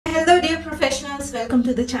viewers, welcome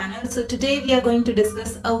to the channel. So today we are going to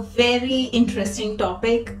discuss a very interesting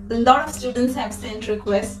topic. A lot of students have sent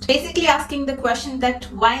requests basically asking the question that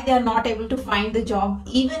why they are not able to find the job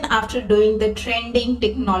even after doing the trending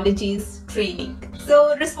technologies training.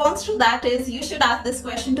 So response to that is you should ask this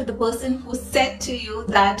question to the person who said to you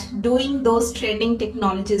that doing those trending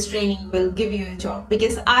technologies training will give you a job,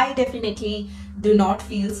 because I definitely do not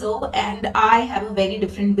feel so and I have a very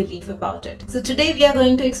different belief about it. So today we are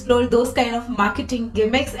going to explore those kind of marketing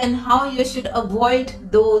gimmicks and how you should avoid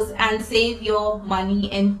those and save your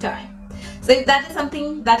money and time. So if that is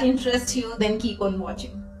something that interests you, then keep on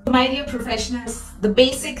watching. My dear professionals, the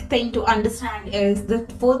basic thing to understand is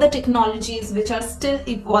that for the technologies which are still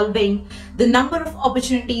evolving, the number of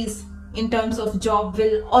opportunities in terms of job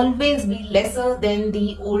will always be lesser than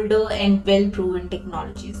the older and well-proven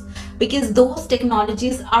technologies, because those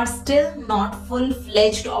technologies are still not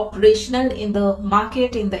full-fledged operational in the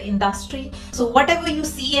market, in the industry. So whatever you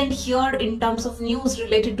see and hear in terms of news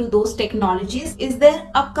related to those technologies is their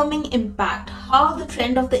upcoming impact, how the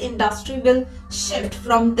trend of the industry will shift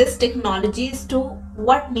from these technologies to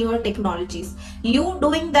what newer technologies. You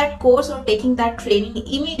doing that course or taking that training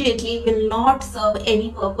immediately will not serve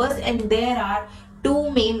any purpose, and there are two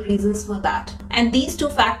main reasons for that, and these two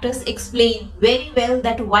factors explain very well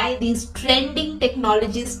that why these trending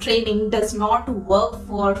technologies training does not work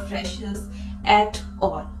for freshers at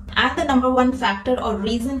all. And the number one factor or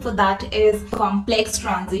reason for that is complex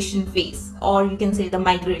transition phase, or you can say the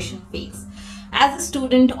migration phase. As a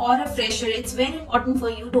student or a fresher, it's very important for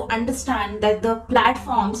you to understand that the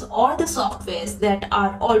platforms or the softwares that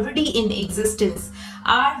are already in existence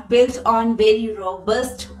are built on very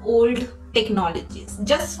robust old technologies.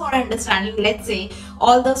 Just for understanding, let's say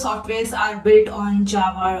all the softwares are built on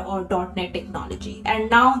Java or .NET technology, and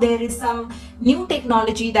now there is some new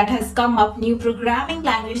technology that has come up, new programming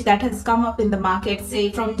language that has come up in the market. Say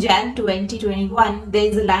from Jan 2021, there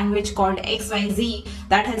is a language called XYZ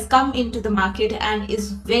that has come into the market and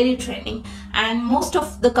is very trending, and most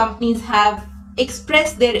of the companies have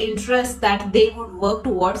expressed their interest that they would work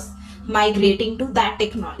towards migrating to that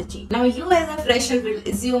technology. Now you as a fresher will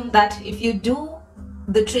assume that if you do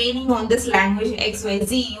the training on this language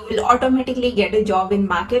XYZ, you will automatically get a job in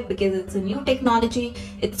market because it's a new technology,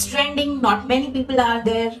 it's trending, not many people are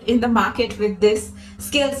there in the market with this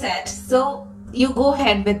skill set, so you go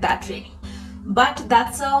ahead with that training. But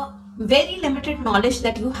that's a very limited knowledge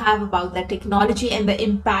that you have about that technology and the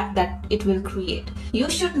impact that it will create. You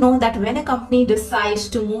should know that when a company decides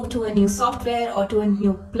to move to a new software or to a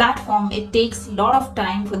new platform, it takes a lot of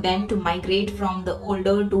time for them to migrate from the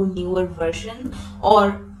older to newer version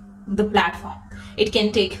or the platform. It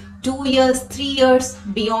can take 2 years, 3 years,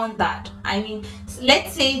 beyond that. I mean,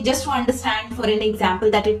 let's say, just to understand for an example,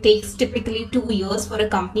 that it takes typically 2 years for a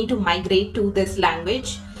company to migrate to this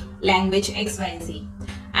language XYZ.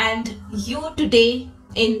 And you today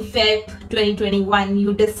in Feb 2021,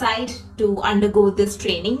 you decide to undergo this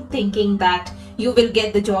training thinking that you will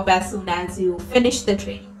get the job as soon as you finish the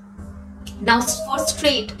training. Now for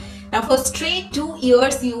straight 2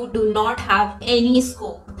 years you do not have any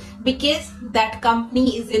scope, because that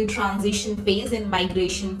company is in transition phase, in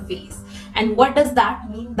migration phase. And what does that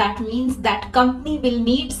mean? That means that company will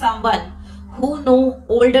need someone who know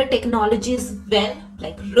older technologies well,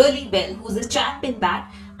 like really well, who's a champ in that,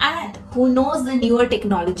 and who knows the newer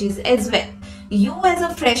technologies as well. You as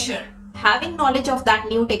a fresher having knowledge of that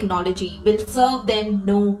new technology will serve them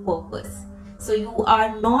no purpose. So you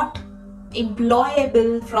are not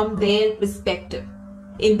employable from their perspective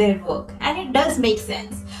in their work, and it does make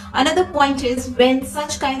sense. Another point is, when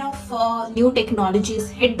such kind of new technologies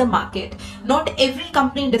hit the market, not every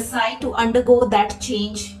company decide to undergo that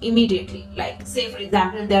change immediately. Like say for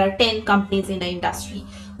example, there are 10 companies in the industry.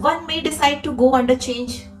 One may decide to go under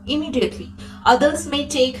change immediately. Others may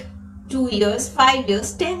take 2 years, 5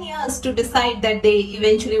 years, 10 years to decide that they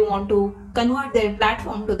eventually want to convert their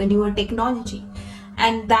platform to the newer technology.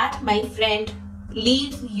 And that, my friend,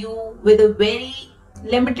 leaves you with a very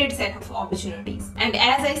limited set of opportunities. And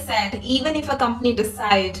as I said, even if a company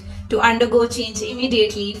decides to undergo change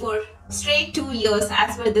immediately for straight 2 years,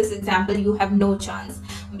 as per this example, you have no chance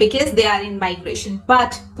because they are in migration.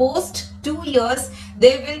 But post 2 years,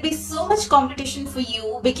 there will be so much competition for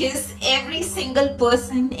you, because every single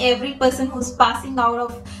person, every person who's passing out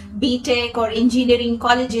of BTech or engineering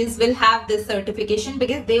colleges will have this certification,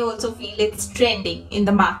 because they also feel it's trending in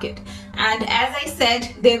the market. And as I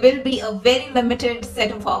said, there will be a very limited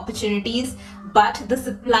set of opportunities, but the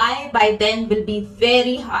supply by then will be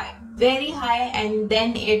very high, and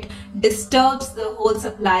then it disturbs the whole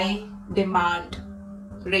supply demand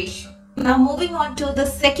ratio. Now moving on to the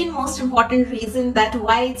second most important reason that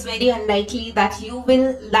why it's very unlikely that you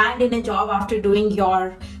will land in a job after doing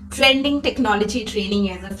your trending technology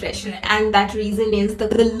training as a fresher, and that reason is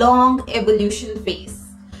the long evolution phase.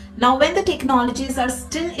 Now when the technologies are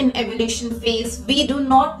still in evolution phase, we do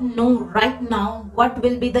not know right now what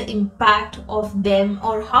will be the impact of them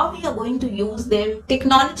or how we are going to use them.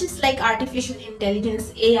 Technologies like artificial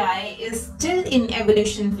intelligence, AI, is still in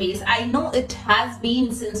evolution phase. I know it has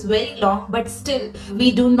been since very long, but still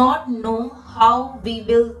we do not know how we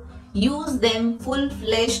will use them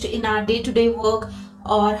full-fledged in our day-to-day work,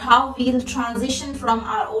 or how we'll transition from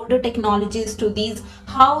our older technologies to these,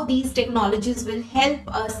 how these technologies will help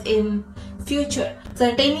us in future.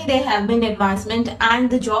 Certainly there have been advancement and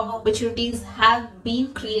the job opportunities have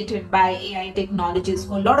been created by AI technologies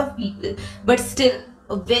for a lot of people, but still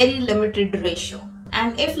a very limited ratio.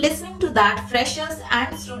 And if listening to that, freshers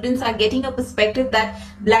and students are getting a perspective that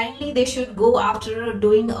blindly they should go after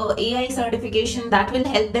doing a AI certification that will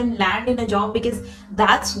help them land in a job because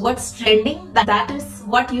that's what's trending, that is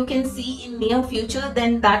what you can see in near future,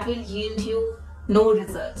 then that will yield you no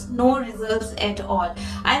results at all.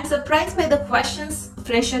 I'm surprised by the questions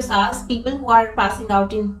freshers ask. People who are passing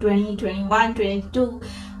out in 2021, 22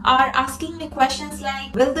 are asking me questions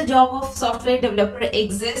like, will the job of software developer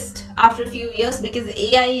exist after a few years, because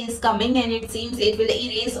AI is coming and it seems it will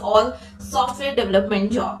erase all software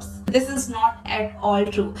development jobs. This is not at all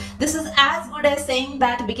true. This is as good as saying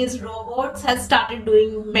that because robots have started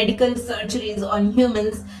doing medical surgeries on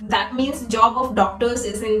humans, that means job of doctors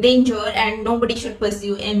is in danger and nobody should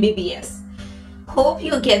pursue MBBS. Hope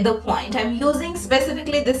you get the point. I'm using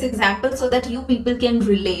specifically this example so that you people can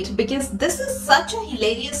relate, because this is such a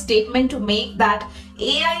hilarious statement to make that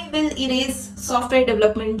AI will erase software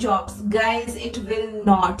development jobs. Guys, it will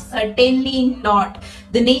not. Certainly not.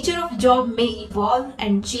 The nature of job may evolve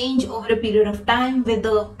and change over a period of time with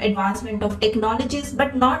the advancement of technologies,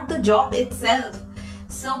 but not the job itself.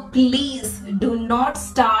 So please do not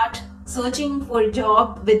start searching for a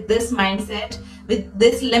job with this mindset, with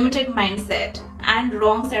this limited mindset and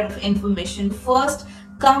wrong set of information. First,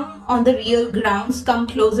 come on the real grounds, come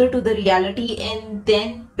closer to the reality, and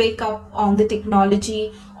then pick up on the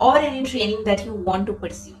technology or any training that you want to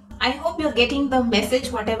pursue. I hope you're getting the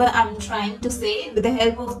message, whatever I'm trying to say with the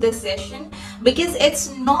help of this session, because it's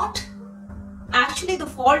not actually the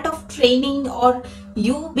fault of training or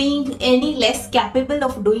you being any less capable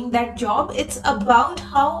of doing that job. It's about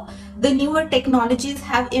how the newer technologies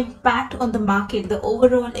have impact on the market, the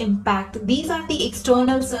overall impact. These are the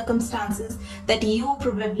external circumstances that you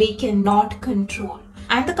probably cannot control.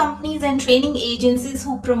 And the companies and training agencies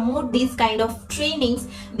who promote these kind of trainings,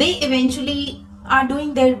 they eventually are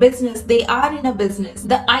doing their business. They are in a business.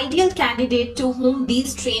 The ideal candidate to whom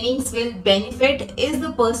these trainings will benefit is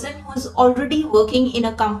the person who's already working in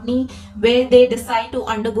a company where they decide to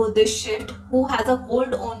undergo this shift, who has a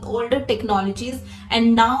hold on older technologies,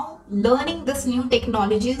 and now learning this new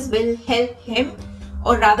technologies will help him,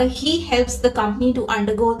 or rather he helps the company to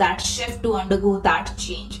undergo that shift, to undergo that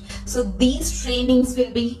change. So these trainings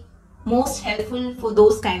will be most helpful for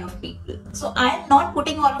those kind of people. So I am not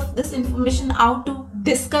putting all of this information out to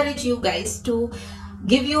discourage you guys, to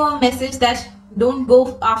give you a message that don't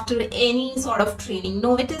go after any sort of training.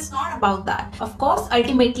 No, it is not about that. Of course,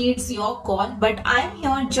 ultimately it's your call, but I'm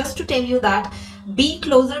here just to tell you that be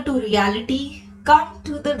closer to reality, come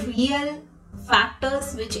to the real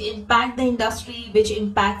factors which impact the industry, which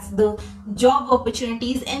impacts the job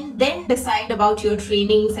opportunities, and then decide about your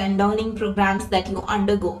trainings and learning programs that you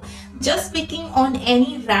undergo. Just picking on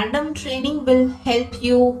any random training will help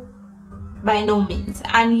you by no means,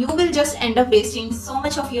 and you will just end up wasting so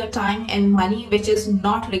much of your time and money which is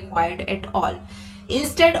not required at all.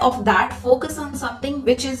 Instead of that, focus on something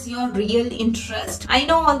which is your real interest. I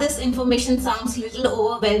know all this information sounds a little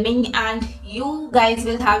overwhelming and you guys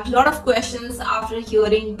will have a lot of questions after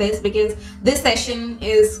hearing this, because this session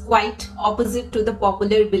is quite opposite to the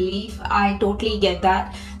popular belief. I totally get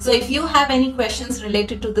that. So if you have any questions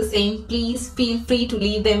related to the same, please feel free to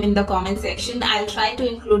leave them in the comment section. I'll try to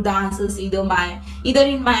include the answers either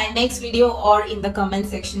in my next video or in the comment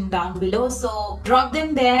section down below. So drop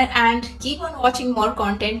them there and keep on watching more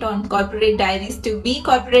content on Corporate Diaries to be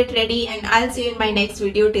corporate ready, and I'll see you in my next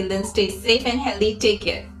video. Till then, stay safe and healthy. Take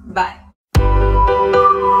care. Bye.